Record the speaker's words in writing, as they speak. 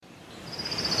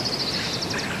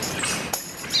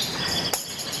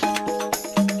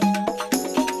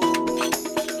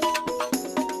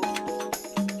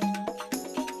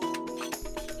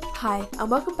and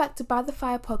welcome back to By the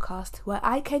Fire podcast, where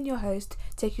I, Ken, your host,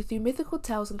 take you through mythical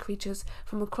tales and creatures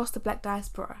from across the Black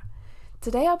diaspora.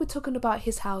 Today I'll be talking about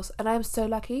His House, and I am so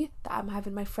lucky that I'm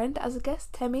having my friend as a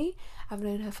guest, Temi. I've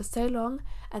known her for so long,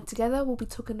 and together we'll be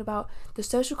talking about the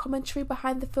social commentary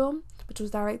behind the film, which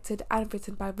was directed and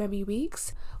written by Remi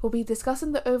Weekes. We'll be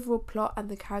discussing the overall plot and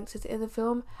the characters in the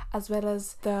film, as well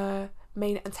as the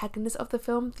main antagonist of the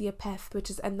film, the Apeth, which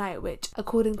is a night witch,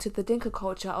 according to the Dinka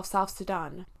culture of South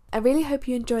Sudan. I really hope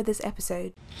you enjoyed this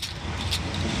episode.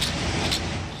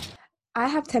 I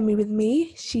have Temi with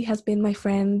me. She has been my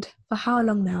friend for how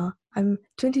long now? I'm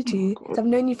 22, so I've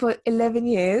known you for 11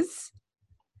 years.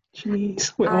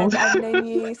 Jeez, we're and old. I've known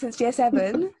you since year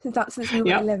 7, since we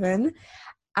were 11.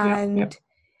 And,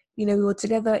 you know, we were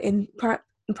together in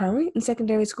primary and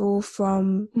secondary school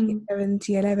from year 7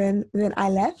 to year 11. And then I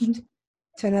left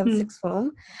to another sixth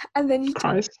form. And then you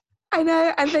I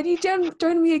know, and then you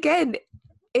joined me again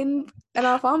in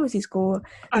our pharmacy school.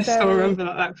 I still remember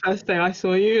that first day I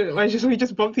saw you. We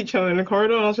just bumped each other in the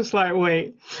corridor, and I was just like,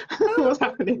 "Wait, what's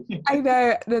happening?" I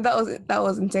know. No, that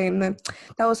was insane. No,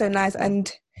 that was so nice, and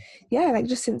yeah, like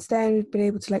just since then we've been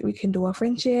able to like rekindle our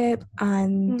friendship.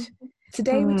 And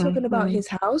today we're talking about His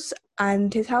House,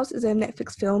 and His House is a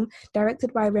Netflix film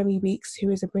directed by Remi Weekes, who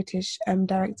is a British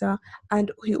director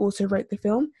and who also wrote the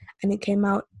film, and it came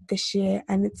out this year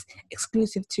and it's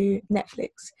exclusive to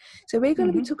Netflix. So we're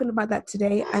going to be talking about that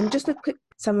today. And just a quick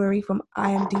summary from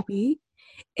IMDb.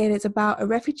 It is about a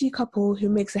refugee couple who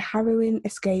makes a harrowing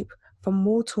escape from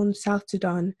war-torn South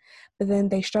Sudan, but then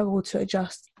they struggle to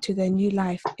adjust to their new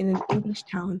life in an English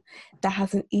town that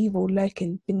has an evil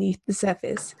lurking beneath the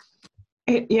surface.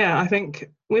 I think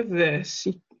with this,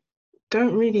 you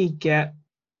don't really get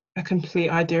a complete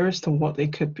idea as to what they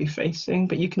could be facing,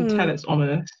 but you can tell it's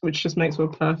ominous, which just makes for a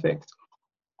perfect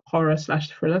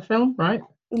horror/thriller film, right?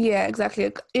 Yeah, exactly.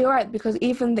 You're right, because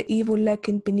even the evil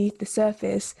lurking beneath the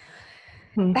surface,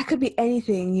 that could be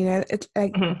anything, you know. It's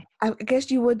like, I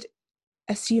guess you would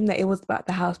assume that it was about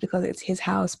the house because it's his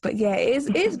house, but yeah,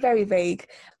 it is very vague.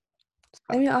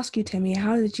 Let me ask you, Temi,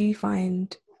 how did you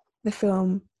find the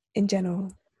film in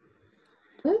general?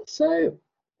 So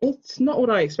it's not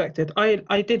what I expected.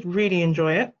 I did really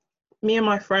enjoy it. Me and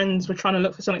my friends were trying to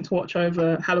look for something to watch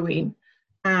over Halloween,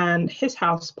 and His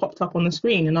House popped up on the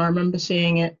screen, and I remember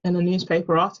seeing it in a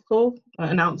newspaper article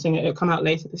announcing it would come out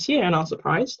later this year, and I was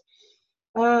surprised.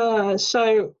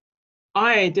 So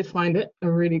I did find it a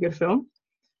really good film.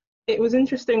 It was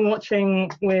interesting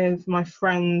watching with my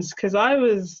friends because I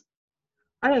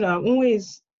don't know, I'm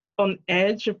always on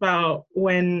edge about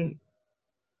when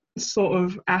sort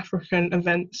of African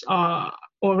events are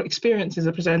or experiences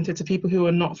are presented to people who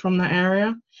are not from that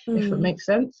area, if it makes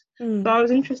sense. So I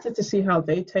was interested to see how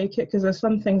they take it, because there's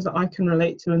some things that I can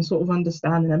relate to and sort of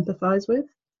understand and empathize with.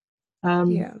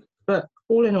 But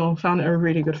all in all, found it a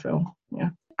really good film.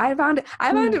 Yeah, I found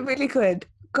it really good.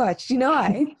 Gosh, you know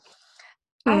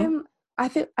I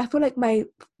feel like my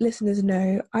listeners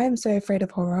know I am so afraid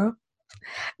of horror,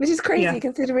 which is crazy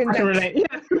considering I can relate.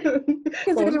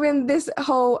 Considering this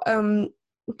whole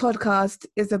podcast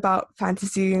is about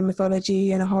fantasy and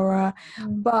mythology and horror,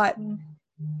 but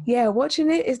yeah, watching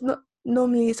it is not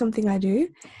normally something I do.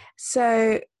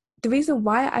 So the reason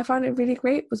why I found it really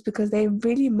great was because they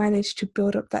really managed to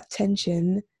build up that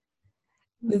tension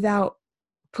without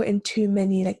putting too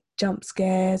many like jump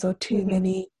scares or too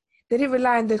many. They didn't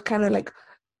rely on the kind of like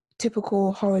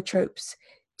typical horror tropes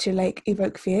to like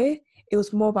evoke fear. It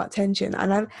was more about tension,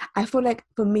 and I feel like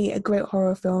for me a great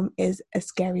horror film is a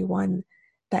scary one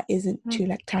that isn't too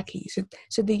like tacky.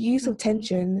 So the use of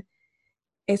tension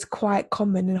is quite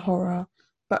common in horror,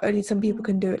 but only some people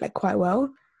can do it like quite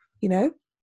well, you know.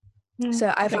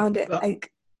 So I found it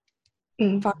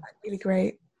really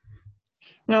great.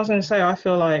 I was going to say, I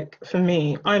feel like for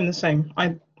me, I'm the same.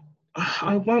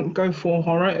 I won't go for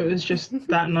horror. It was just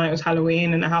that night it was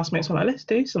Halloween, and the housemates were like, "Let's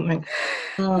do something."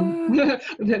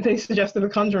 They suggested The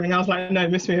Conjuring. I was like, "No,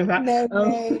 miss me with that." No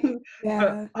way.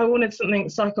 But I wanted something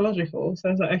psychological, so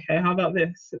I was like, "Okay, how about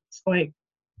this?" It's like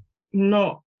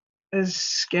not as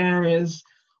scary as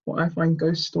what I find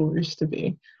ghost stories to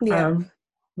be.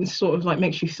 It sort of like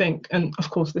makes you think, and of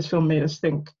course, this film made us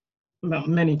think about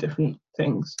many different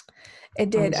things. It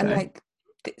did, and like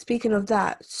speaking of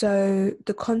that, so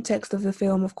the context of the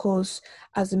film, of course,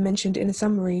 as I mentioned in a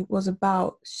summary, was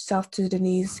about South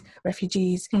Sudanese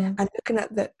refugees, and looking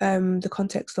at the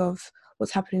context of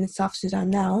what's happening in South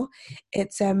Sudan now,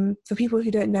 it's for people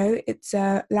who don't know, it's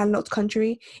a landlocked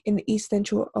country in the east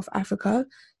central of Africa.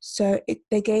 So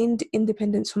they gained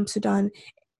independence from Sudan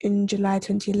in July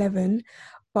 2011,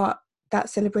 but that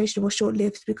celebration was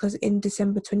short-lived because in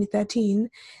December 2013,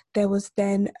 there was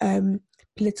then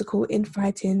political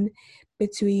infighting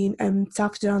between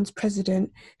South Sudan's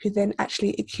president, who then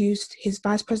actually accused his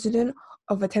vice president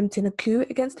of attempting a coup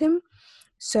against him.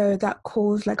 So that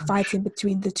caused like fighting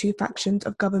between the two factions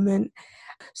of government.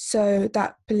 So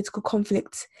that political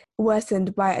conflict,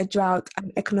 worsened by a drought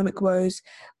and economic woes,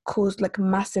 caused like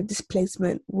massive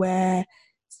displacement where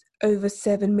over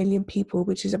 7 million people,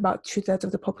 which is about 2/3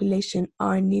 of the population,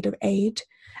 are in need of aid,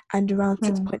 and around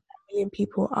 6.9 million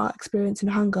people are experiencing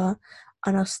hunger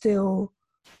and are still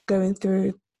going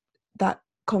through that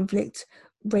conflict,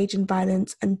 raging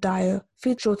violence and dire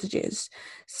food shortages.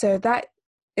 So that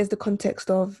is the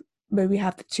context of where we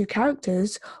have the two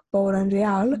characters, Bol and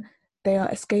Real. They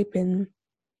are escaping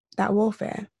that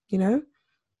warfare, you know?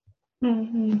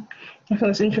 Mm-hmm. I think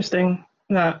it's interesting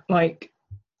that, like,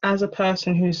 as a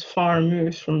person who's far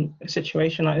removed from a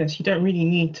situation like this, you don't really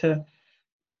need to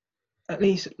at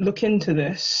least look into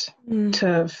this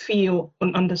to feel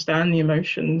and understand the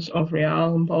emotions of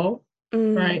Real and Bol,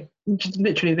 right? Just,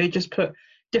 literally, they just put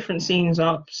different scenes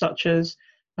up, such as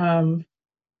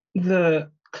the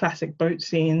classic boat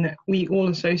scene that we all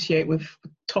associate with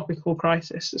topical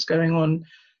crisis that's going on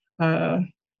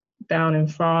down in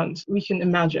France. We can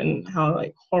imagine how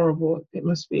like horrible it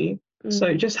must be.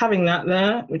 So just having that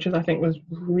there, which is, I think, was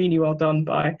really well done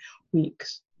by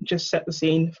Weeks, just set the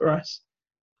scene for us.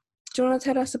 Do you want to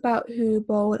tell us about who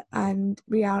Bol and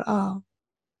Real are?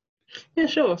 Yeah,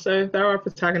 sure. So there are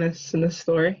protagonists in this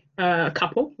story. A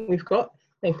couple we've got.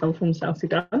 They come from South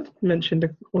Sudan, mentioned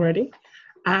already.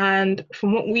 And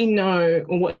from what we know,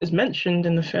 or what is mentioned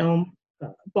in the film,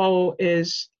 Bol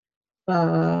was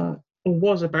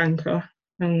a banker,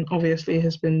 and obviously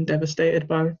has been devastated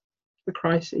by the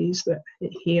crises that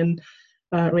he and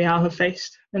Real have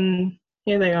faced. And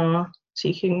here they are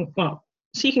seeking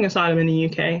asylum in the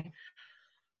UK,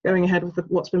 going ahead with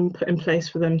what's been put in place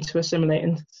for them to assimilate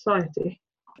into society.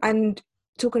 And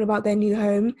talking about their new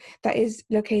home that is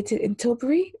located in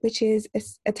Tilbury, which is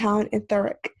a town in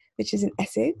Thurrock, which is in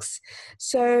Essex.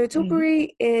 So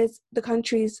Tilbury is the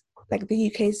country's, like the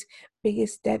UK's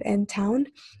biggest dead-end town,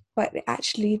 but it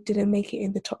actually didn't make it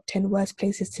in the top 10 worst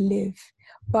places to live.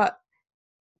 But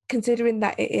considering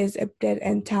that it is a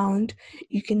dead-end town,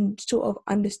 you can sort of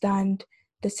understand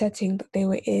the setting that they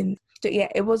were in. So yeah,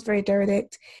 it was very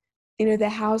derelict. You know, their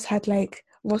house had like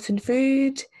rotten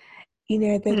food. You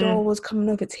know, the door was coming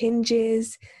off its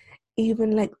hinges.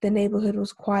 Even like the neighborhood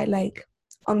was quite like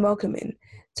unwelcoming.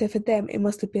 So for them, it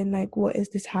must have been like, what is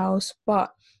this house?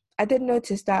 But I did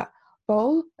notice that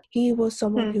Bol, he was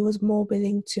someone who was more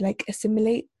willing to like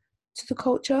assimilate to the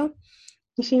culture.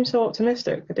 He seemed so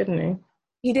optimistic, didn't he?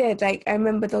 He did. Like, I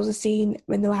remember there was a scene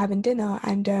when they were having dinner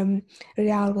and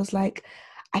Real was like,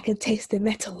 I can taste the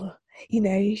metal. You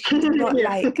know, she did not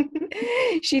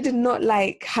she did not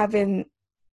like having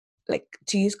like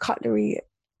to use cutlery,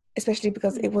 especially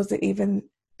because it wasn't even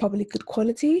probably good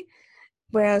quality.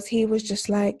 Whereas he was just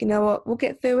like, you know what, we'll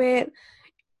get through it.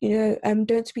 You know,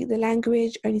 don't speak the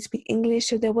language, only speak English.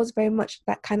 So there was very much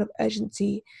that kind of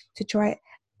urgency to try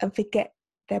and forget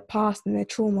their past and their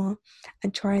trauma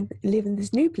and try and live in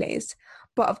this new place.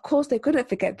 But of course they couldn't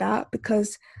forget that,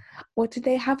 because what did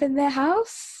they have in their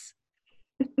house?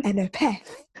 An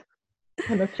opeth.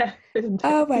 An opeth, isn't it?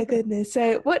 Oh my goodness.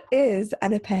 So what is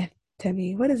an opeth,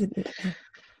 Temi? What is it?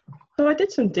 So I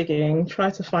did some digging,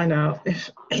 tried to find out if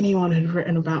anyone had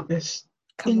written about this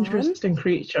interesting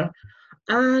creature.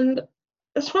 And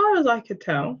as far as I could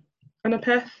tell, an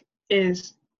opeth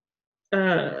is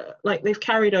like they've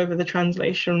carried over the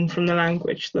translation from the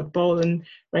language that Bol and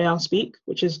Real speak,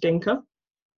 which is Dinka,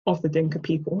 of the Dinka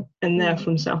people, and they're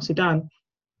from South Sudan.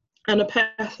 And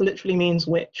opeth literally means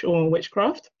witch or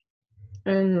witchcraft.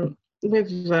 And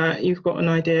with that, you've got an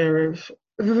idea of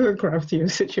the gravity of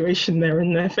the situation they're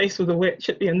in. They're faced with a witch.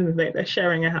 At the end of the day, they're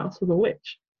sharing a house with a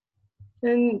witch.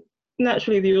 And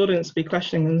naturally, the audience will be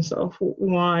questioning themselves,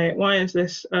 why is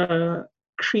this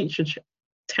creature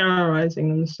terrorizing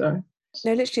them so?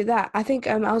 No, literally that. I think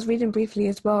I was reading briefly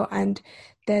as well, and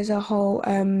there's a whole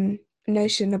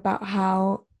notion about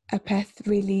how opeth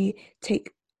really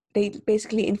they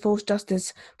basically enforce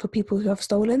justice for people who have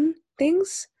stolen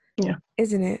things. Yeah.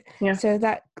 Isn't it? Yeah. So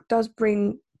that does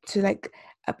bring to like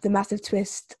up the massive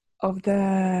twist of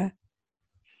the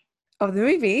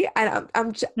movie. And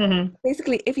I'm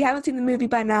basically, if you haven't seen the movie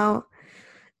by now,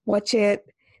 watch it.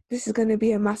 This is going to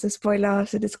be a massive spoiler,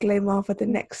 so disclaimer for the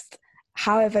next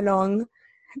however long.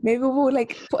 Maybe we'll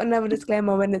like put another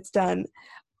disclaimer when it's done.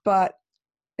 But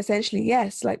essentially,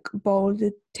 yes, like Bol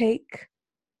did take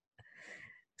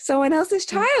someone else's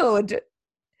child.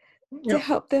 to Yep.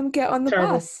 help them get on the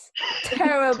Terrible. bus.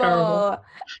 Terrible. Terrible.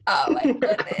 Oh my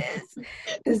goodness.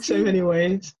 The In so scene many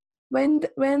ways. when the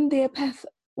Apeth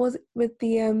was with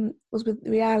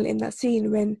Rial in that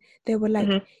scene when they were like,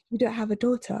 Hmm. "You don't have a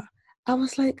daughter." I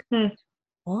was like, Hmm.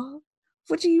 "What?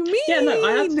 What do you Yeah,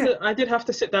 no, mean?" I did have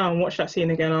to sit down and watch that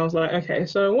scene again. I was like, okay,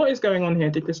 so what is going on here?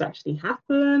 Did this actually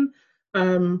happen?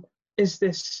 Um, is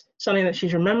this something that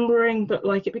she's remembering? But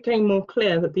like, it became more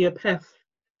clear that the Apeth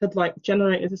had like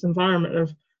generated this environment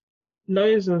of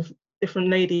loads of different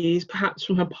ladies, perhaps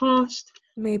from her past,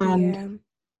 Maybe, and yeah.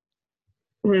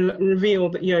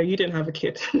 revealed that you didn't have a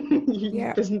kid.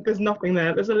 Yeah. There's nothing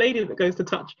there. There's a lady that goes to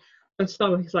touch her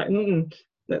stomach. It's like,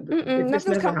 this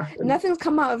never happened. Nothing's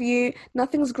come out of you.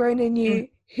 Nothing's grown in you.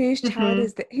 Whose child Mm-hmm.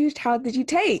 is that? Whose child did you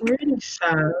It's take? really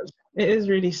sad. It is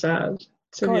really sad,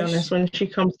 to be honest, Gosh, when she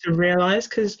comes to realize,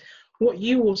 because what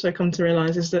you also come to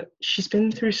realize is that she's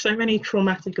been through so many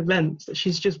traumatic events that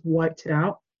she's just wiped it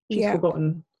out. She's yeah.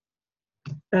 forgotten.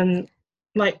 And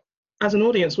like, as an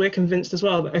audience, we're convinced as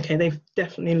well that, okay, they've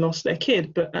definitely lost their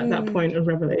kid. But at that point of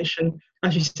revelation,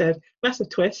 as you said, massive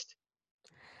twist,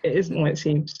 it isn't what it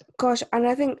seems. Gosh, and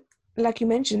I think, like you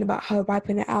mentioned about her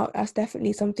wiping it out, that's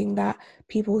definitely something that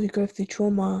people who go through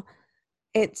trauma,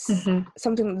 it's Mm-hmm.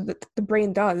 something that the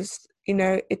brain does.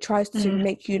 It tries to Mm-hmm.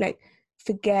 make you like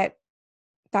forget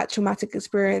that traumatic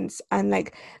experience, and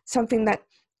like something that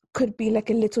could be like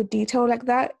a little detail like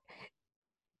that,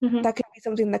 Mm-hmm. that can be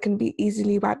something that can be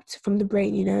easily wiped from the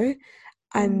brain.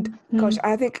 And gosh, Mm-hmm.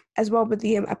 I think as well with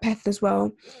the Apeth as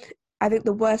well, I think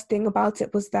the worst thing about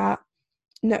it was that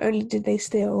not only did they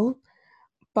steal,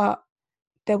 but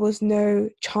there was no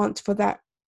chance for the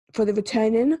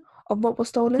returning of what was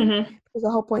stolen. Mm-hmm. Because the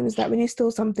whole point is that when you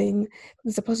steal something,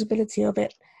 there's a possibility of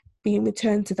it being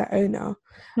returned to the owner.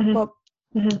 Mm-hmm. But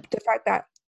the fact that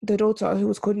the daughter, who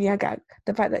was called Nyagak,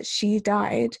 the fact that she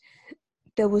died,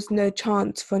 there was no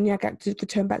chance for Nyagak to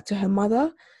return back to her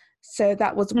mother. So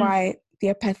that was why the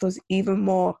Apeth was even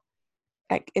more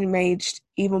like enraged,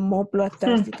 even more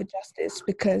bloodthirsty for justice,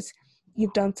 because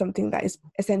you've done something that is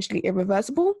essentially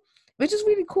irreversible, which is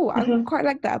really cool. I Mm-hmm. quite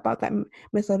like that about that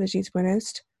mythology, to be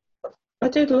honest. I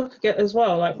did look at it as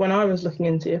well. Like when I was looking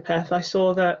into Apeth, I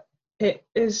saw that it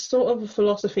is sort of a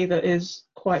philosophy that is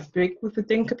quite big with the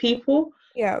Dinka people.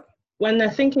 Yeah. When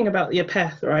they're thinking about the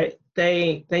Apeth, right,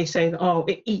 they say that, oh,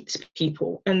 it eats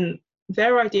people, and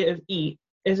their idea of eat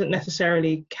isn't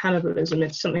necessarily cannibalism.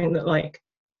 It's something that like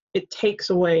it takes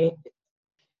away.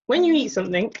 When you eat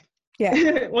something,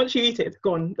 Yeah. once you eat it, it's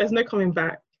gone. There's no coming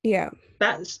back. Yeah.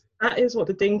 That is what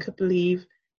the Dinka believe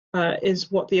is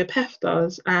what the Apeth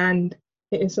does, and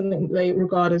it is something they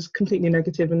regard as completely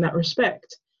negative in that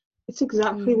respect. It's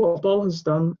exactly what Bol has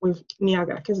done with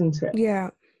Nyagak, isn't it? Yeah.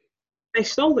 They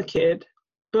stole the kid,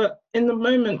 but in the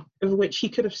moment of which he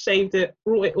could have saved it,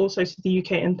 brought it also to the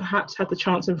UK, and perhaps had the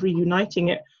chance of reuniting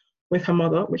it with her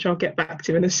mother, which I'll get back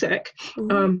to in a sec,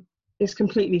 is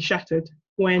completely shattered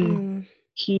when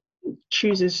he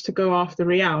chooses to go after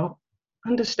Rial.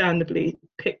 Understandably,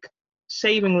 pick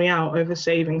saving Rial over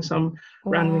saving some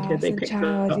random kid they picked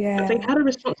child, up. But they yeah. had a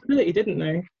responsibility, didn't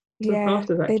they? To look Yeah,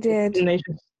 after that they kid. did. And they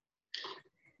just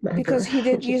let her Because go, he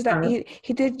did which is use that sad.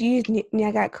 he did use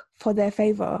Nyagak for their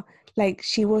favor. Like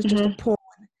she was just a pawn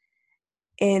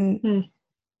in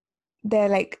their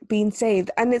like being saved.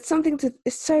 And it's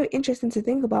so interesting to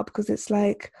think about, because it's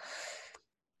like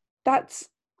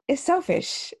it's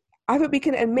selfish. I hope we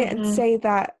can admit and say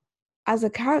that as a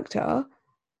character,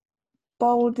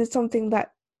 Bol did something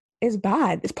that is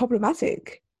bad, it's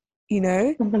problematic,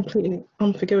 Completely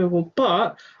unforgivable.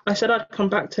 But I said I'd come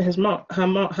back to his mom,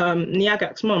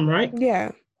 Nyagak's mom, right?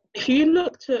 Yeah. If you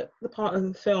looked at the part of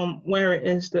the film where it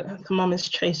is that the mum is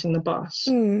chasing the bus,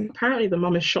 apparently the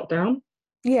mum is shot down.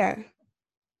 Yeah.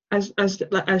 As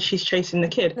she's chasing the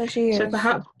kid. No, she So is.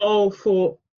 perhaps Bol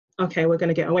thought, okay, we're going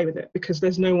to get away with it because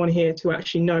there's no one here to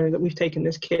actually know that we've taken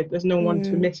this kid. There's no one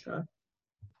to miss her.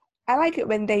 I like it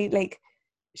when they like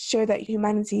show that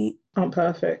humanity aren't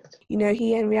perfect.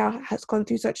 He and Rial has gone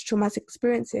through such traumatic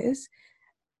experiences,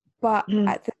 but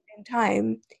at the same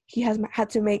time, he has had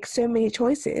to make so many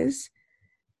choices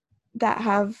that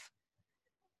have,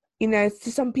 to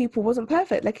some people wasn't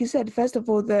perfect. Like you said, first of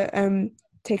all, the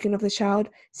taking of the child.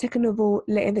 Second of all,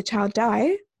 letting the child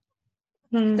die.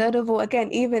 Third of all, again,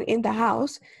 even in the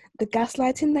house, the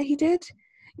gaslighting that he did.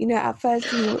 At first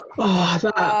he. Oh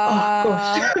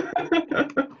gosh.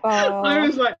 I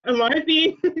was like, am I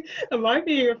being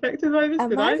affected by this? Am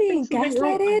Did I I being think something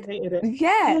wrong? I gaslighted? hated it.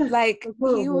 Yeah, like he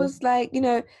horrible. was like,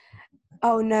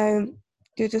 oh no,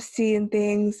 you're just seeing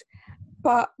things,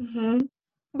 but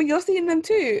you're seeing them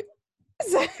too.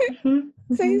 So,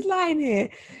 so he's lying here.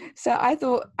 So I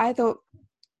thought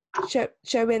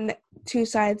showing two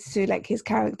sides to like his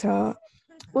character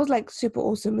was like super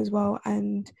awesome as well.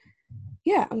 And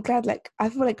yeah, I'm glad. Like I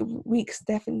feel like Weeks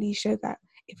definitely showed that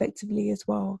effectively as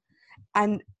well,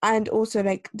 and also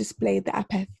like displayed the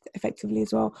Apeth effectively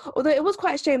as well. Although it was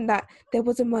quite a shame that there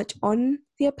wasn't much on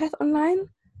the Apeth online.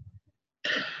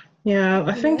 Yeah,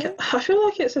 I feel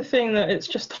like it's a thing that it's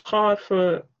just hard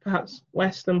for perhaps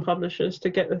Western publishers to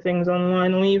get the things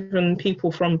online, or even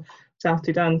people from South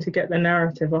Sudan to get their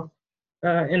narrative up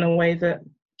in a way that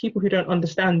people who don't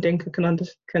understand Dinka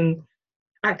can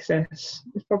access.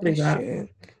 It's probably that.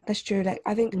 That's true. Like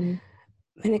I think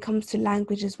when it comes to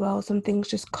language as well, some things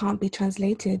just can't be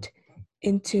translated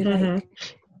into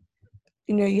like,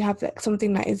 you know, you have like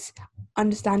something that is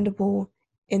understandable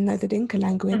in the Dinka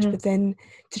language, but then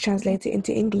to translate it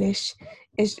into English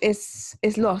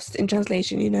is lost in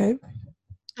translation, you know.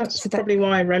 That's probably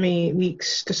why Remy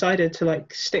Weeks decided to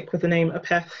like stick with the name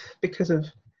Apeth, because of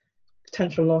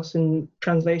potential loss in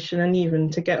translation, and even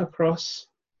to get across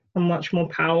a much more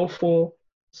powerful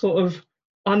sort of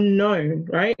unknown,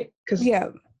 right? Because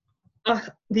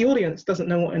the audience doesn't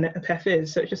know what an Apeth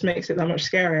is, so it just makes it that much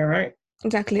scarier, right?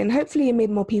 Exactly, and hopefully it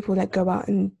made more people like go out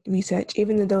and research,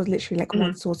 even though there was literally like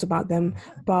one source about them,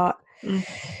 but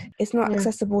it's not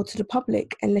accessible to the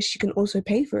public unless you can also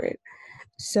pay for it.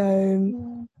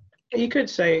 So you could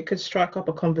say it could strike up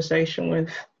a conversation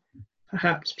with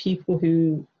perhaps people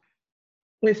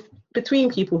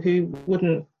between people who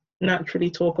wouldn't naturally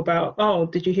talk about, oh,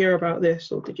 did you hear about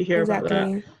this, or did you hear about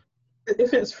that?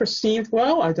 If it's perceived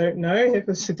well, I don't know if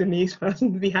a Sudanese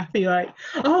person would be happy, like,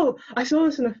 oh, I saw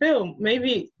this in a film.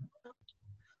 Maybe,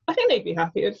 I think they'd be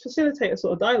happy. It'd facilitate a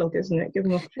sort of dialogue, isn't it? Give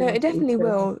them opportunity. No, it definitely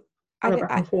will.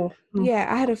 Back and forth. Yeah,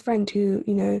 I had a friend who,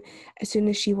 you know, as soon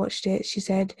as she watched it, she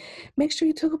said, make sure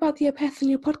you talk about the Apeth in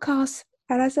your podcast.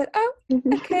 And I said, oh,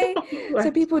 okay. So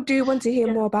people do want to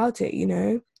hear more about it, you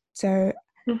know. So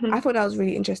I thought that was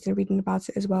really interesting reading about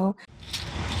it as well.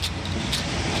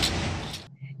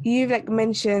 You've like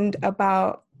mentioned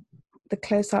about the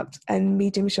close-ups and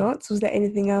medium shots. Was there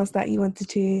anything else that you wanted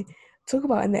to talk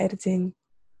about in the editing?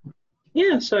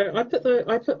 Yeah, so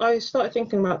I started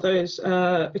thinking about those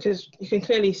because you can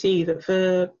clearly see that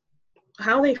for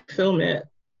how they film it,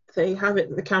 they have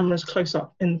the cameras close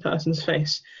up in the person's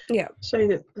face. Yeah. So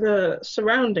that the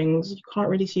surroundings, you can't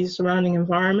really see the surrounding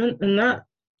environment, and that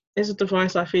is a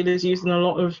device I feel is used in a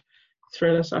lot of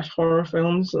thriller/horror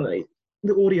films. Like,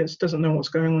 the audience doesn't know what's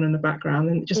going on in the background,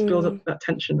 and it just builds up that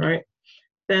tension, right?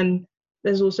 Then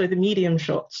there's also the medium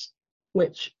shots,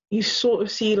 which you sort of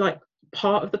see like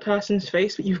part of the person's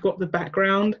face, but you've got the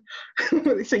background,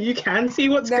 so you can see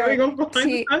what's going on behind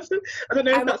the person. I don't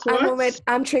know if that's worse.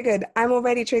 I'm triggered. I'm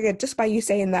already triggered just by you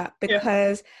saying that,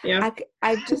 because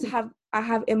I just have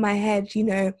in my head, you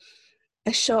know,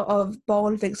 a shot of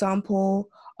Bowl, for example,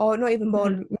 or not even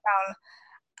Bowl,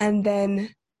 and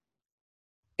then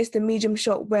it's the medium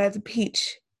shot where the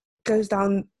peach goes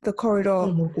down the corridor.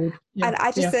 Oh my God. Yeah. And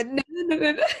I just said,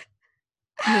 no.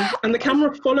 And the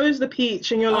camera follows the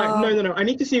peach, and you're like, no, I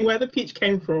need to see where the peach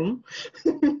came from,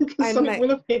 because something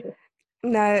will appear.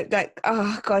 No, like,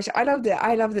 oh gosh, I loved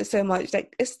it so much.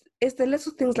 Like, it's the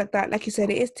little things like that, like you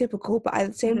said, it is typical, but at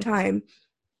the same time,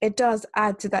 it does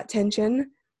add to that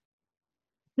tension.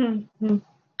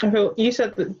 I feel you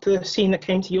said that the scene that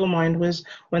came to your mind was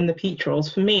when the peach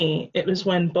rolls. For me, it was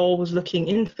when Bowl was looking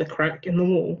into the crack in the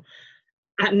wall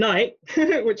at night,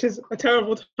 which is a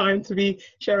terrible time to be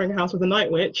sharing a house with a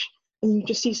night witch, and you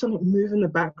just see something move in the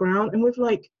background. And with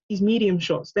like these medium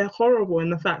shots, they're horrible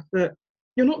in the fact that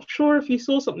you're not sure if you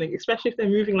saw something, especially if they're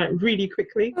moving like really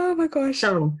quickly. Oh my gosh.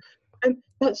 Terrible. And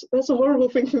that's a horrible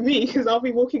thing for me, because I'll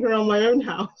be walking around my own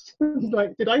house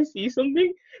like, did I see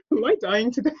something? Am I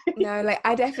dying today? No, like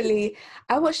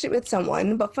I watched it with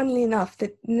someone, but funnily enough,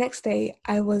 the next day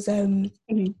I was in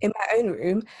my own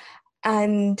room,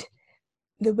 and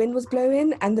the wind was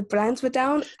blowing and the blinds were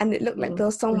down, and it looked like there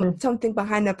was something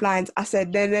behind the blinds. I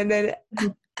said, no.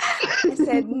 I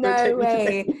said, no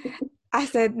way. I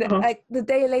said, like, the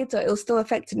day later, it was still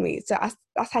affecting me. So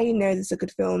that's how you know this is a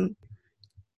good film.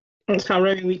 That's how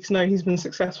Remy Weeks know he's been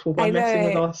successful, by messing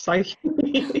with our psyche.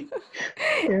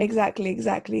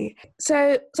 Exactly.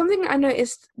 So something I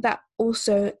noticed that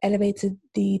also elevated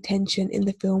the tension in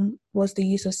the film was the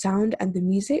use of sound and the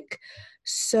music.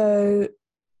 So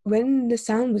when the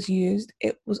sound was used,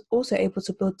 it was also able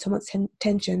to build so much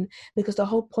tension, because the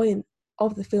whole point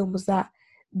of the film was that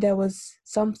there was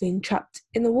something trapped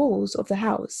in the walls of the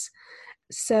house.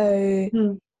 So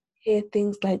you hear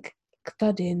things like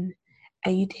thudding,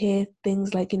 and you'd hear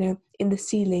things like, you know, in the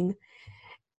ceiling,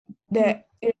 the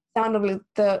sound of like,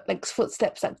 the like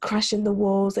footsteps that crashing the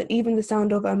walls, and even the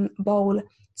sound of Bowl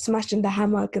smashing the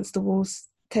hammer against the walls,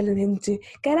 telling him to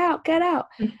get out, get out.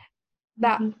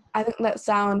 That I think that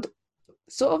sound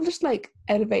sort of just like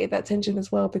elevated that tension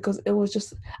as well, because it was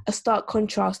just a stark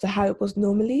contrast to how it was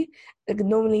normally. Like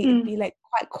normally it'd be like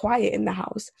quite quiet in the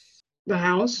house. The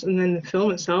house, and then the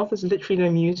film itself, there's literally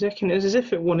no music, and it was as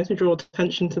if it wanted to draw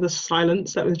attention to the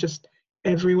silence that was just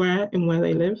everywhere in where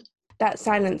they lived. That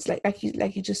silence, like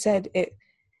you just said, it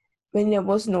when there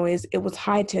was noise, it was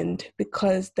heightened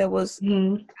because there was a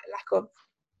lack of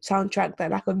soundtrack,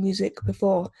 that lack of music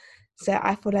before. So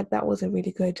I feel like that was a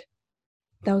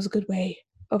good way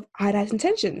of highlighting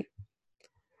tension.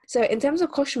 So in terms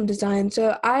of costume design,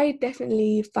 so I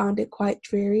definitely found it quite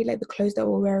dreary, like the clothes that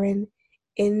we're wearing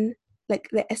in like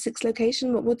the Essex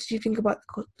location. But what did you think about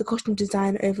the costume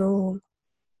design overall?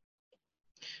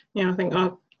 Yeah, I think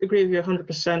I agree with you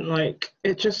 100%. Like,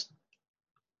 it just,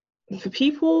 the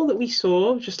people that we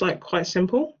saw, just like quite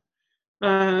simple.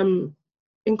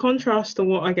 In contrast to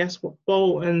what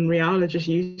Bolt and Rial are just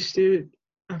used to,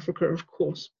 Africa, of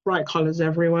course, bright colours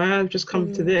everywhere. I've just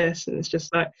come to this, and it's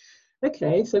just like,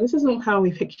 okay, so this isn't how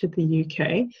we pictured the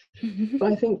UK.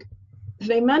 But I think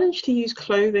they managed to use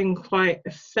clothing quite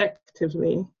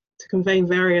effectively to convey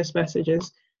various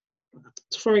messages.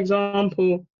 For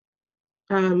example,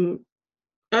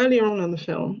 earlier on in the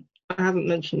film, I haven't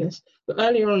mentioned this, but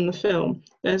earlier on in the film,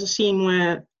 there's a scene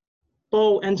where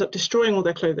Bol ends up destroying all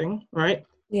their clothing, right?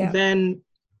 Yeah. Then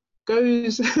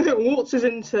waltzes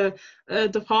into a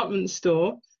department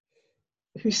store,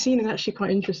 whose scene is actually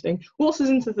quite interesting, waltzes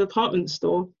into the department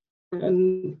store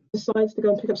and decides to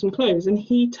go and pick up some clothes. And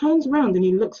he turns around and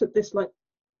he looks at this like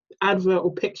advert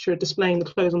or picture displaying the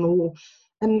clothes on the wall.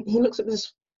 And he looks at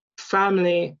this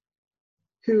family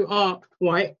who are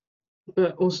white,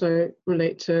 but also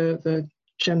relate to the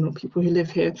general people who live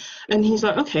here. And he's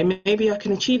like, okay, maybe I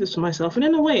can achieve this for myself. And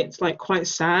in a way, it's like quite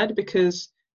sad, because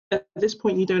at this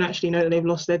point you don't actually know that they've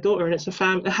lost their daughter, and it's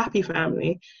a happy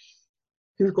family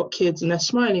who've got kids and they're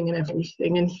smiling and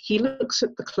everything. And he looks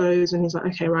at the clothes and he's like,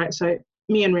 okay, right, so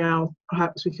me and Rial,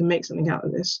 perhaps we can make something out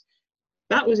of this.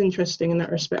 That was interesting in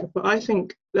that respect. But I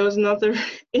think there was another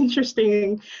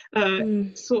interesting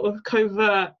sort of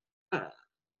covert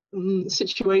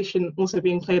situation also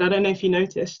being played. I don't know if you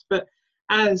noticed, but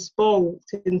as Bol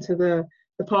walked into the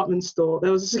department store,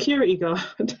 there was a security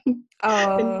guard.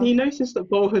 And he noticed that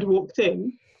Bol had walked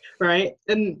in, right?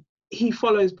 And he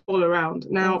follows Bol around.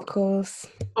 Now, of course,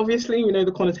 obviously, we know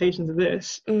the connotations of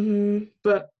this,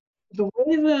 but the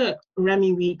way that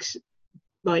Remy Weeks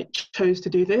chose to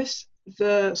do this,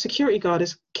 the security guard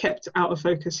is kept out of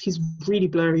focus. He's really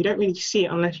blurry. You don't really see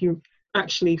it unless you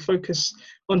actually focus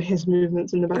on his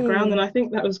movements in the background. And I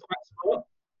think that was quite smart.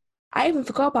 I even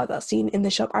forgot about that scene in the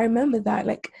shop. I remember that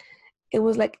it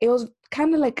was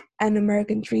kind of like an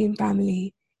American Dream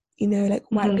family, you know, like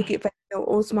white picket fence,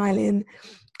 all smiling,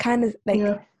 kind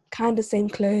of same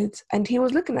clothes. And he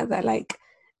was looking at that like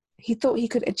he thought he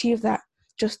could achieve that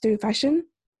just through fashion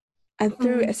and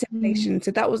through assimilation.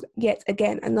 So that was yet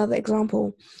again another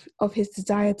example of his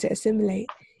desire to assimilate,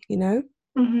 you know.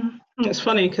 It's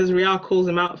funny because Rial calls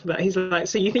him out for that. He's like,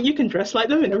 so you think you can dress like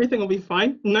them and everything will be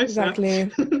fine? No, exactly.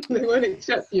 Sir. They won't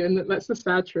accept you, and that's the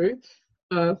sad truth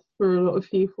for a lot of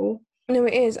people. No,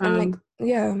 it is. And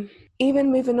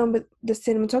even moving on with the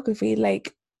cinematography,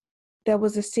 like there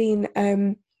was a scene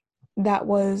that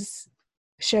was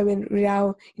showing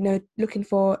Rial, you know, looking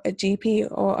for a GP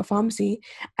or a pharmacy,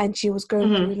 and she was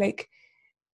going through like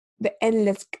the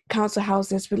endless council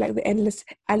houses with like the endless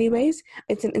alleyways.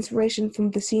 It's an inspiration from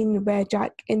the scene where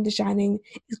Jack in The Shining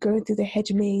is going through the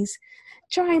hedge maze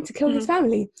trying to kill his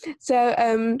family. So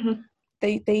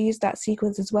they used that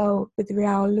sequence as well with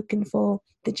Rial looking for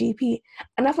the GP.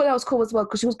 And I thought that was cool as well,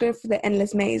 because she was going through the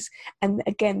endless maze. And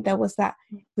again, there was that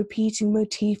repeating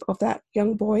motif of that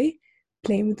young boy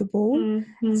playing with the ball.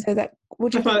 So that,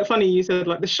 would you I find it funny you said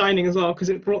like The Shining as well, because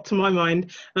it brought to my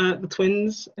mind the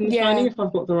twins in The Shining, if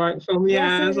I've got the right film.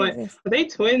 I was like, are they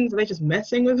twins? Are they just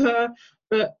messing with her?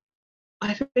 But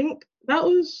I think that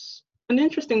was an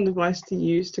interesting device to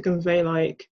use to convey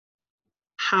like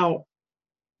how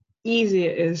easy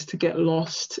it is to get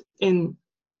lost in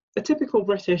a typical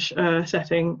British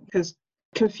setting, because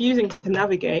confusing to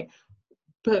navigate.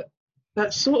 But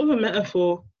that's sort of a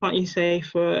metaphor, can't you say,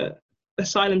 for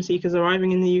asylum seekers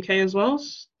arriving in the UK as well.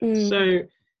 So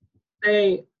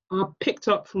they are picked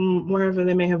up from wherever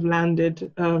they may have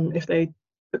landed, if they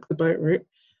took the boat route,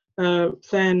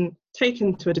 then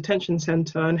taken to a detention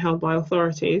centre and held by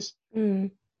authorities. And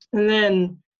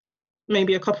then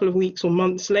maybe a couple of weeks or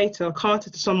months later,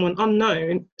 carted to somewhere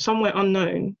unknown,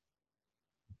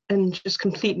 and just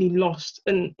completely lost.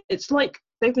 And it's like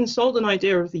they've been sold an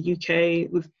idea of the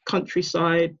UK with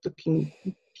countryside looking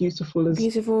beautiful as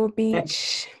beautiful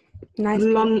beach, nice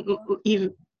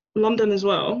even London as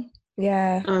well.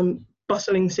 Yeah.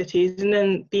 Bustling cities, and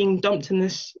then being dumped in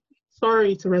this,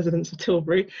 sorry to residents of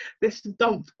Tilbury, this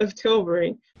dump of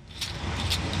Tilbury.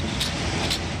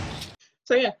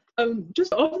 So yeah,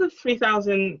 just of the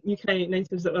 3,000 UK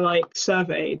natives that were like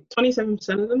surveyed,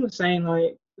 27% of them were saying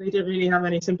like they didn't really have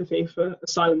any sympathy for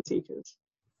asylum seekers.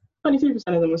 23%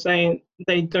 of them were saying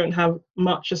they don't have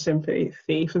much sympathy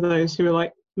for those who are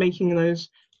like making those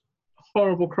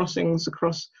horrible crossings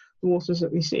across the waters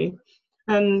that we see.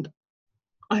 And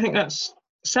I think that's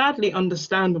sadly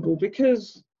understandable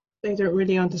because they don't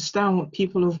really understand what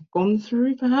people have gone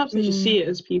through, perhaps. They just see it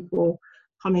as people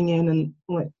coming in and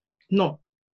like not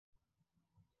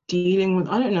dealing with,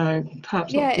 I don't know,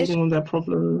 perhaps not dealing with their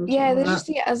problems. Yeah, they just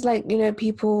see it as like, you know,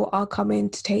 people are coming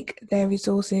to take their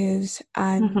resources.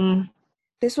 And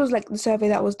this was like the survey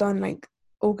that was done like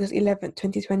August 11th,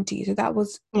 2020. So that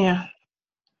was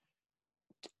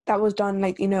done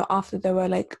like, you know, after there were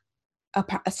like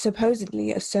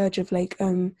supposedly a surge of like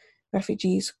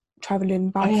refugees traveling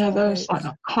by there was like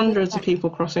hundreds of people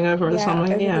crossing over in the summer.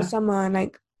 Over the summer, and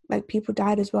like people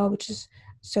died as well, which is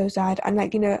so sad. And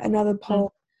like, you know, another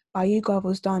poll by YouGov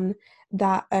was done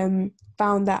that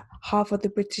found that half of the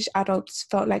British adults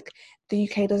felt like the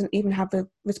UK doesn't even have the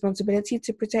responsibility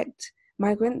to protect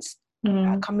migrants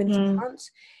coming from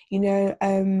France. You know,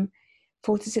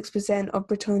 46% of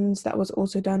Britons, that was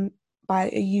also done by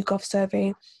a YouGov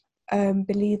survey,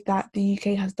 believe that the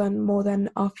UK has done more than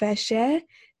our fair share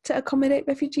to accommodate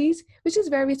refugees, which is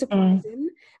very surprising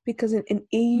because an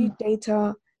EU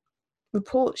data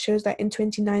report shows that in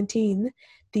 2019,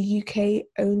 the UK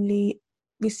only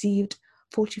received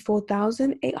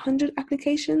 44,800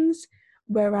 applications,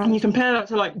 whereas... And you compare that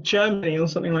to like Germany or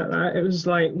something like that, it was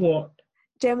like what?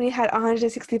 Germany had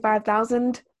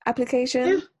 165,000 applications.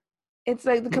 Yeah. It's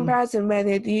like the comparison where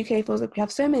the UK feels like we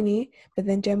have so many, but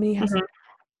then Germany has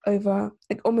over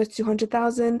like almost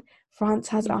 200,000. France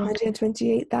has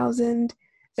 128,000.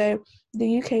 So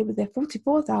the UK with their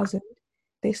 44,000,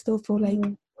 they still feel like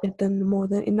they've done more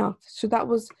than enough. So that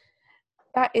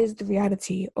is the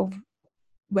reality of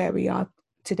where we are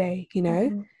today, you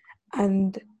know.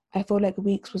 And I feel like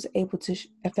Weeks was able to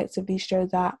effectively show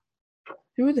that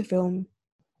through the film.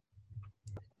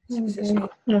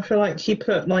 I feel like he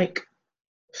put like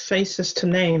faces to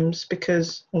names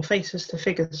faces to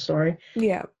figures, sorry.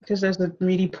 Yeah. Because there's a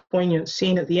really poignant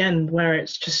scene at the end where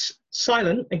it's just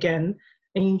silent again,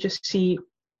 and you just see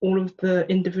all of the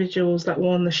individuals that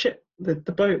were on the ship, the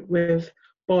boat with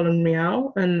Bol and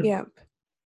Miao, and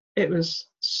it was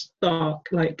stark.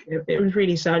 Like it was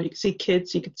really sad. You could see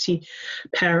kids, you could see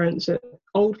parents,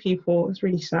 old people. It was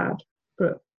really sad.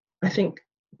 But I think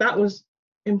that was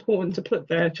important to put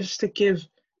there, just to give,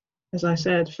 as I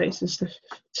said, faces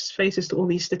to all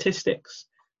these statistics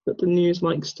that the news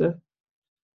likes to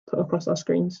put across our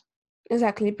screens.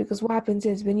 Exactly, because what happens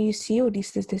is when you see all these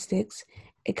statistics,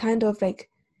 it kind of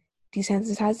like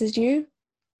desensitizes you.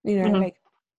 You know, like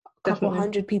a couple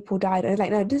hundred people died. And it's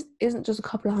like, no, this isn't just a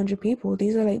couple of hundred people.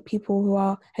 These are like people who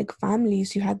are like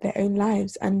families who had their own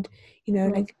lives. And, you know,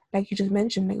 like you just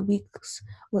mentioned, like Weeks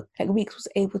was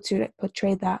able to like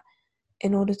portray that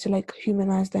in order to like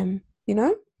humanize them, you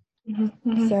know?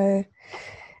 So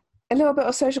a little bit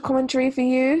of social commentary for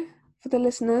you, for the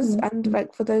listeners, and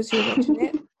like for those who are watching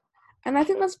it. And I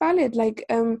think that's valid. Like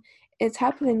it's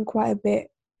happening quite a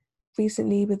bit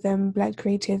recently with Black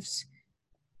creatives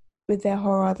with their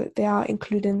horror, that they are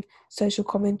including social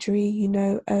commentary. You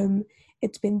know,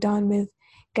 it's been done with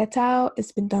Get Out,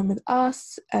 it's been done with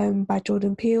Us by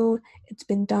Jordan Peele, it's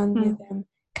been done with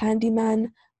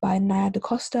Candyman by Nia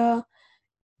DaCosta,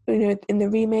 you know, in the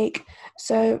remake.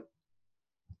 So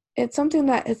it's something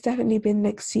that has definitely been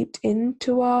like seeped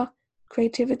into our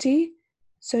creativity,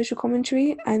 social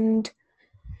commentary. And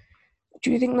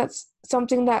do you think that's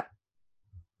something that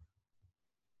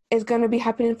is going to be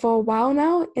happening for a while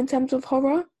now in terms of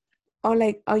horror? Or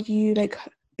like, are you like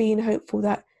being hopeful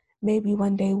that maybe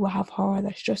one day we'll have horror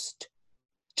that's just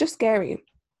scary?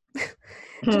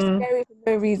 Just scary for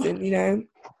no reason, you know?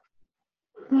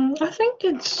 I think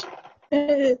it's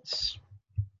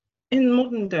in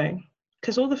modern day,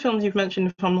 because all the films you've mentioned,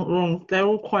 if I'm not wrong, they're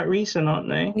all quite recent, aren't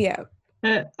they? Yeah.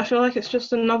 I feel like it's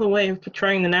just another way of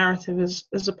portraying the narrative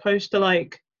as opposed to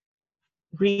like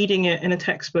reading it in a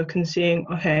textbook and seeing,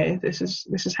 okay, this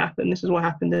has happened, this is what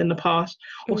happened in the past,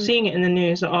 or seeing it in the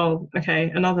news, oh, okay,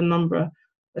 another number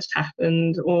has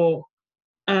happened, or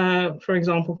for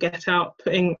example, Get Out,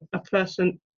 putting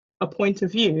a point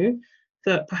of view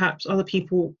that perhaps other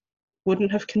people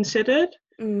wouldn't have considered.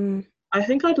 I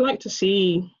think I'd like to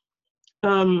see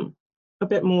a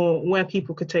bit more where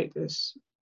people could take this.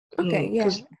 Okay, yeah.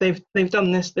 Because they've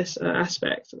done this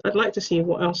aspect. I'd like to see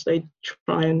what else they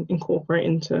try and incorporate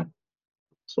into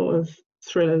sort of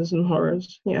thrillers and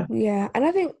horrors. Yeah. Yeah, and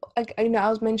I think, like, you know, I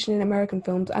was mentioning American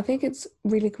films. I think it's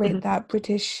really great that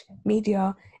British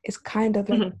media is kind of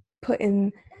like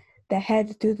putting their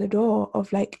head through the door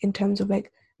of, like, in terms of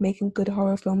like making good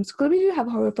horror films. Because we do have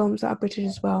horror films that are British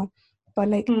as well, but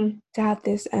like to have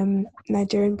this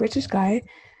Nigerian British guy,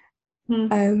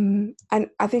 and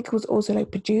I think it was also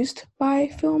like produced by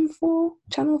Film 4,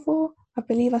 Channel 4. I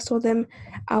believe I saw them.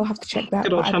 I'll have to check that.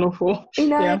 Good old Channel 4. You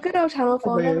know, Yeah. good old Channel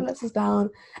 4 never lets us down.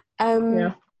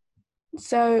 Yeah.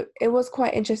 So it was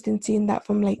quite interesting seeing that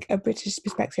from like a British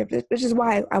perspective, which is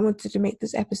why I wanted to make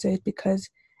this episode, because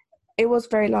it was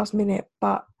very last minute,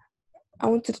 but I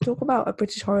wanted to talk about a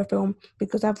British horror film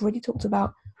because I've already talked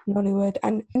about Nollywood,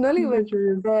 and Nollywood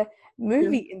is the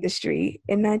movie industry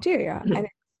in Nigeria, and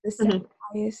it's the second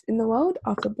highest in the world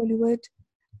after Bollywood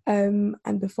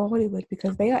and before Hollywood,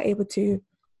 because they are able to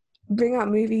bring out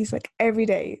movies like every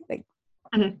day, like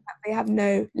they have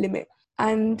no limit.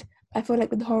 And I feel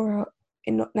like with horror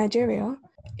in Nigeria,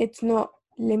 it's not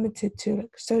limited to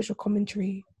like social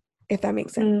commentary, if that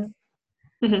makes sense.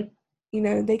 You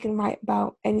know, they can write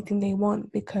about anything they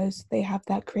want because they have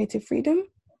that creative freedom.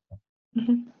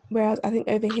 Whereas I think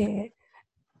over here,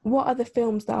 what are the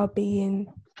films that are being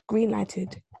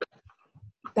greenlighted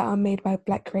that are made by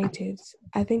Black creatives?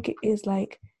 I think it is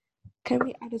like, can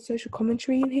we add a social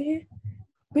commentary in here?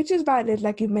 Which is valid,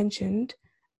 like you mentioned,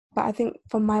 but I think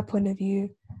from my point of view,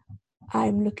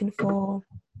 I'm looking for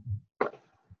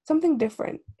something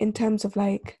different in terms of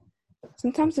like,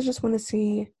 sometimes I just want to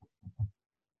see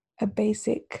a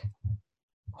basic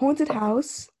haunted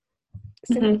house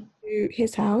similar to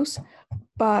His House,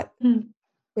 but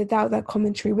without that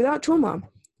commentary, without trauma.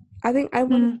 I think I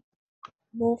want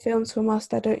more films from us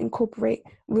that don't incorporate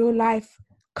real life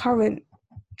current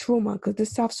trauma, because the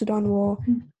South Sudan war,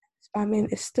 famine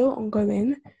is still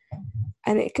ongoing,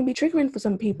 and it can be triggering for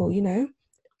some people, you know.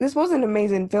 This was an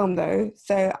amazing film though,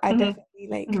 so I definitely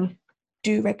like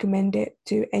do recommend it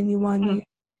to anyone who,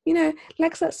 you know,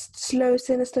 likes that slow,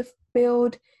 sinister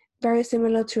build, very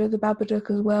similar to The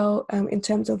Babadook as well, in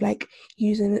terms of like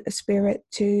using a spirit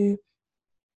to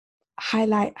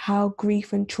highlight how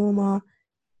grief and trauma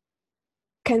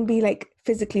can be like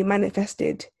physically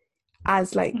manifested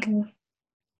as like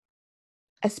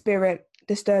a spirit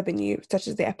disturbing you, such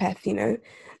as the Apeth, you know.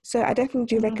 So I definitely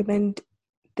do recommend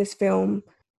this film.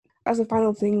 As a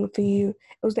final thing for you,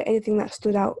 was there anything that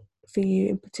stood out for you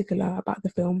in particular about the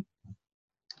film?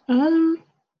 There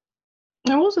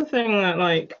was a thing that,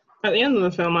 like, at the end of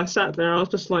the film, I sat there, I was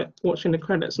just like watching the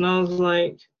credits, and I was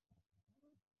like,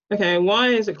 okay, why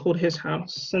is it called His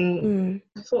House? And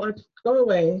I thought I'd go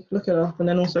away, look it up, and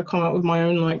then also come up with my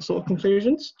own like sort of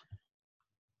conclusions.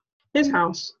 His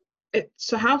house,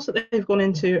 it's a house that they've gone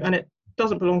into, and it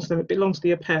doesn't belong to them. It belongs to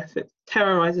the Apeth. It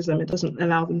terrorizes them. It doesn't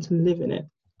allow them to live in it.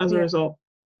 As a result,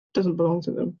 it doesn't belong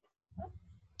to them.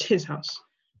 It's his house.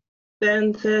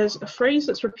 Then there's a phrase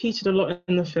that's repeated a lot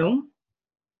in the film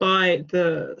by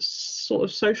the sort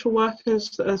of social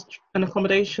workers and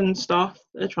accommodation staff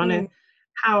that are trying to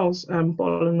house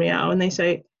Bol and Rial, and they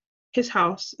say, his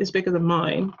house is bigger than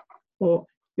mine, or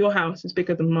your house is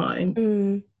bigger than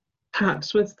mine.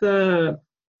 Perhaps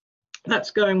that's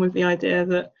going with the idea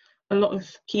that a lot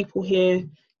of people here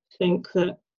think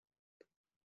that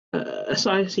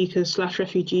asylum seekers /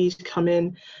 refugees come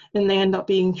in and they end up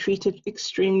being treated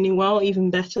extremely well,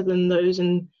 even better than those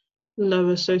in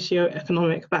lower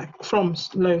socioeconomic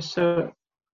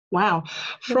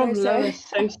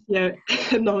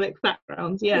socioeconomic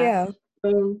backgrounds. I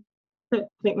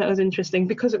think that was interesting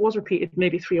because it was repeated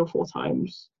maybe 3 or 4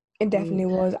 times. It definitely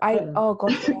was. I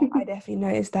definitely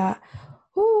noticed that.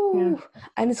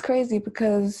 And it's crazy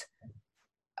because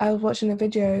I was watching a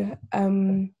video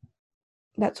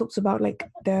that talks about like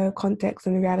the context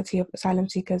and the reality of asylum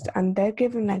seekers, and they're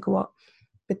given like what,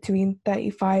 between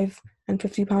 £35 and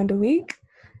 £50 a week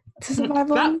to survive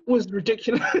on. That was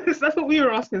ridiculous. That's what we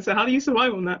were asking. So how do you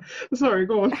survive on that? Sorry,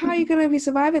 go on. How are you going to be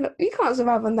surviving? You can't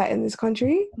survive on that in this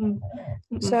country.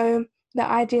 So the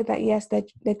idea that yes,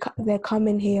 they're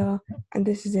coming here, and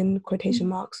this is in quotation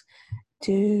marks,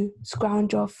 to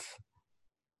scrounge off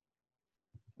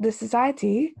the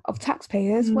society of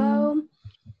taxpayers, well,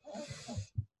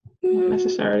 not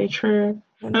necessarily true.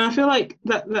 And I feel like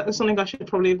that was something I should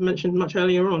probably have mentioned much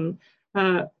earlier on.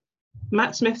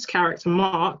 Matt Smith's character,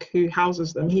 Mark, who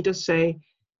houses them, he does say,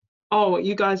 oh,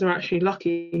 you guys are actually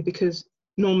lucky because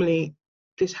normally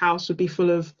this house would be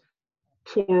full of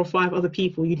 4 or 5 other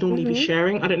people you'd normally be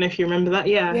sharing. I don't know if you remember that.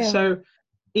 Yeah. So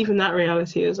even that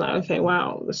reality is like, okay,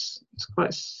 wow, it's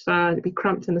quite sad to be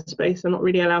cramped in the space and not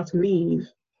really allowed to leave.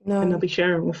 No. And they'll be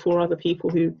sharing with 4 other people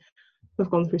who have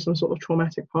gone through some sort of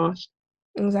traumatic past.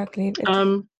 Exactly.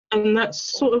 And that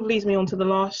sort of leads me on to the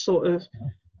last sort of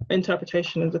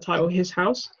interpretation of the title, His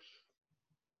House.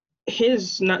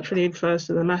 His naturally refers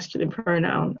to the masculine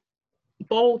pronoun.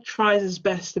 Bol tries his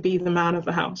best to be the man of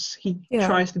the house. He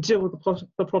tries to deal with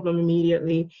the problem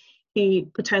immediately. He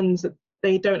pretends that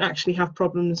they don't actually have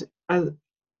problems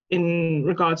in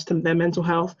regards to their mental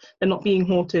health. They're not being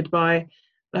haunted by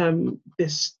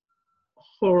this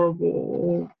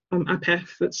horrible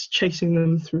apeth that's chasing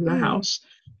them through the house.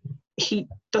 He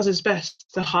does his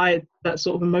best to hide that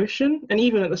sort of emotion. And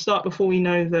even at the start, before we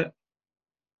know that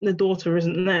the daughter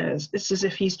isn't theirs, it's as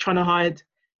if he's trying to hide.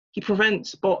 He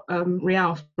prevents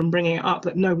Rial from bringing it up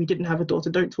that, no, we didn't have a daughter,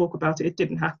 don't talk about it, it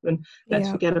didn't happen,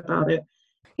 let's forget about it.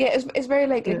 Yeah, it's very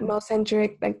like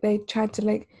male-centric. Like they tried to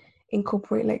like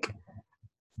incorporate like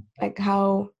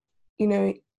how, you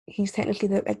know, he's technically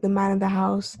the man of the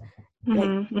house.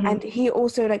 And he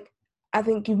also, like, I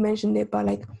think you've mentioned it, but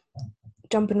like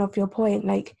jumping off your point,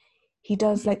 like he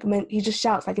does like he just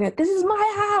shouts like, you know, this is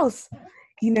my house,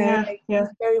 you know. He's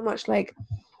very much like,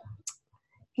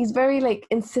 he's very like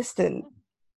insistent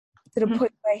to the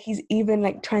point where he's even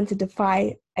like trying to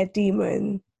defy a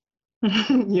demon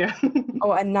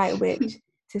or a night witch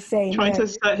to say trying to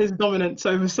assert his dominance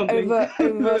over something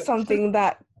over something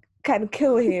that can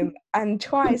kill him, and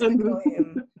tries to kill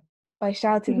him by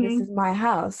shouting, this is my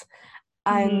house.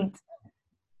 And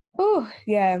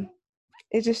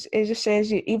it just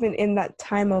shows you, even in that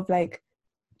time of like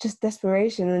just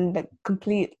desperation and like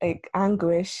complete like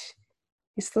anguish,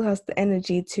 he still has the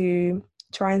energy to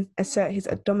try and assert his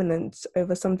dominance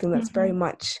over something that's very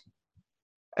much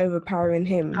overpowering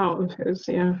him. Out of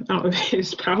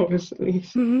his powers, at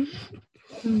least.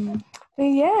 But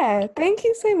yeah, thank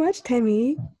you so much,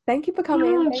 Temi. Thank you for coming.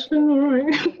 I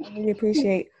really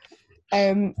appreciate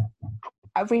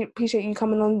you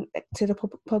coming on to the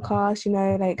podcast. You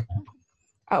know, like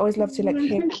I always love to like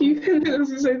hear. Thank you. Thank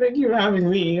you for having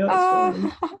me.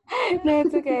 No,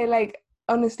 it's okay. Like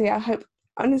honestly, I hope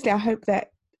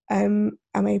that I'm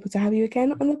able to have you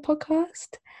again on the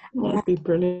podcast. That would be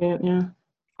brilliant. Yeah.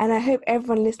 And I hope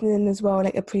everyone listening as well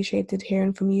like appreciated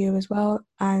hearing from you as well,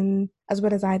 and as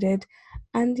well as I did.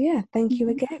 And yeah, thank you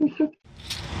again.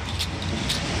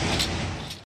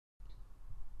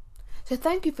 So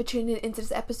thank you for tuning into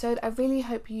this episode. I really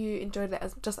hope you enjoyed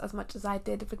it just as much as I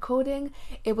did recording.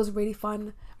 It was really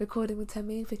fun recording with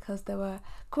Temi because there were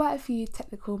quite a few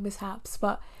technical mishaps,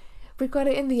 but we got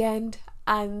it in the end.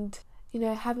 And, you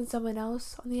know, having someone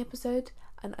else on the episode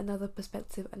and another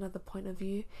perspective, another point of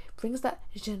view brings that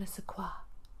je ne sais quoi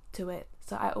to it.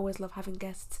 So I always love having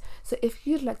guests. So if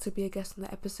you'd like to be a guest on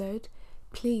the episode,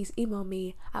 please email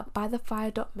me at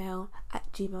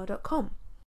bythefire.mail@gmail.com.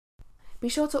 Be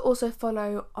sure to also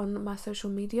follow on my social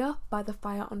media,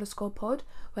 bythefire_pod,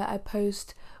 where I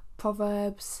post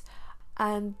proverbs.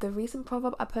 And the recent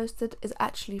proverb I posted is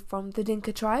actually from the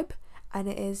Dinka tribe, and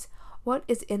it is, what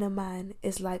is in a man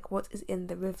is like what is in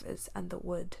the rivers and the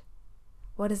wood.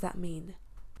 What does that mean?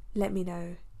 Let me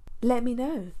know.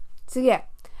 So yeah,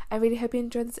 I really hope you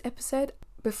enjoyed this episode.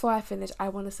 Before I finish, I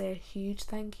want to say a huge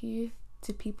thank you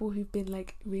to people who've been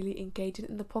like really engaging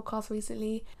in the podcast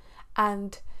recently.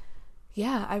 And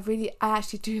yeah, I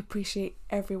actually do appreciate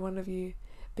every one of you,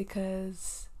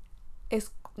 because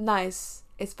it's nice,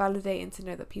 it's validating to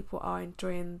know that people are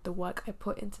enjoying the work I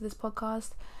put into this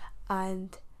podcast,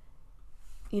 and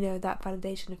you know, that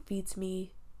validation feeds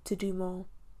me to do more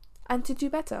and to do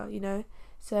better, you know.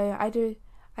 So I do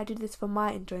this for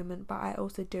my enjoyment, but I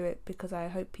also do it because I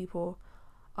hope people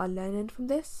are learning from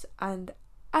this, and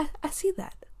I see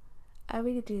that, I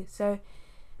really do. So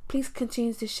please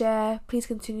continue to share, please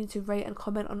continue to rate and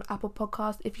comment on Apple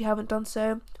Podcasts if you haven't done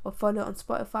so, or follow on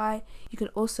Spotify. You can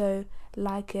also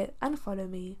like it and follow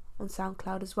me on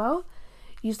SoundCloud as well.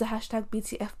 Use the hashtag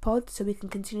BTFpod so we can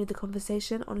continue the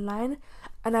conversation online,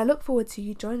 and I look forward to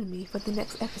you joining me for the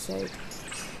next episode.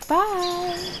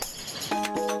 Bye!